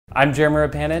I'm Jeremy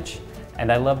Repanich,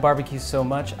 and I love barbecue so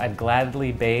much I'd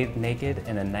gladly bathe naked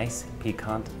in a nice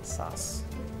piquant sauce.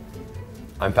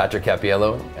 I'm Patrick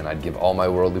Cappiello, and I'd give all my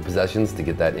worldly possessions to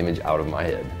get that image out of my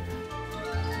head.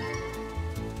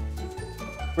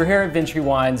 We're here at Vintry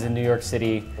Wines in New York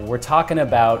City. We're talking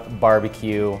about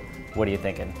barbecue. What are you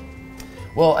thinking?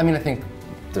 Well, I think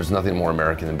there's nothing more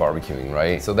American than barbecuing,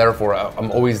 right? So therefore,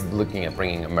 I'm always looking at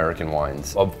bringing American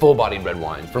wines, full-bodied red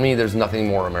wines. For me, there's nothing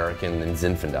more American than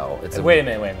Zinfandel. Wait a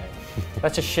minute.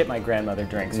 That's just shit my grandmother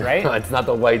drinks, right? No, it's not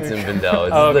the white Zinfandel.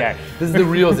 Oh, okay. This is the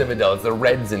real Zinfandel. It's the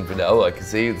red Zinfandel. Look,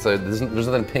 see? So there's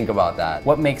nothing pink about that.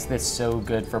 What makes this so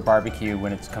good for barbecue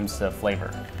when it comes to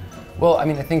flavor? Well,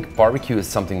 I think barbecue is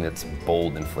something that's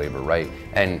bold in flavor, right?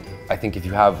 And I think if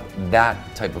you have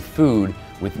that type of food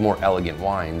with more elegant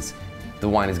wines, the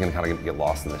wine is going to kind of get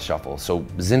lost in the shuffle. So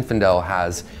Zinfandel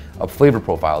has a flavor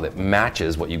profile that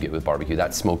matches what you get with barbecue,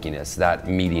 that smokiness, that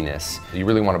meatiness. You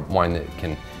really want a wine that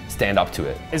can stand up to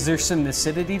it. Is there some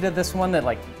acidity to this one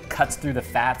that cuts through the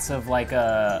fats of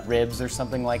ribs or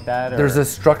something like that? Or? There's a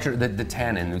structure, the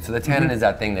tannin. So the tannin is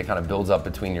that thing that kind of builds up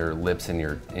between your lips and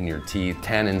your teeth.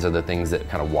 Tannins are the things that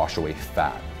kind of wash away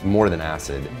fat, more than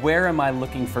acid. Where am I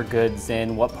looking for goods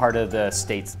in? What part of the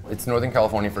States? It's Northern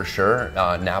California for sure.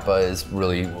 Napa is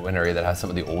really an area that has some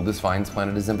of the oldest vines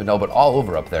planted as Zinfandel, but all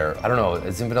over up there, I don't know,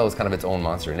 Zinfandel is kind of its own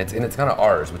monster, and it's kind of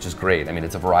ours, which is great.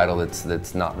 It's a varietal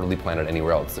that's not really planted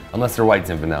anywhere else, unless they're white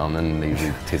Zinfandel, and then they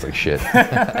usually taste like shit.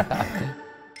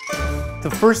 The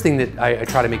first thing that I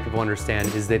try to make people understand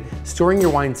is that storing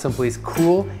your wine someplace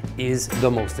cool is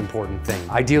the most important thing.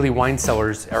 Ideally, wine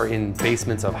cellars are in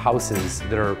basements of houses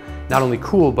that are not only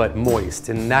cool, but moist.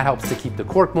 And that helps to keep the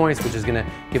cork moist, which is gonna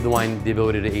give the wine the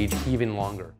ability to age even longer.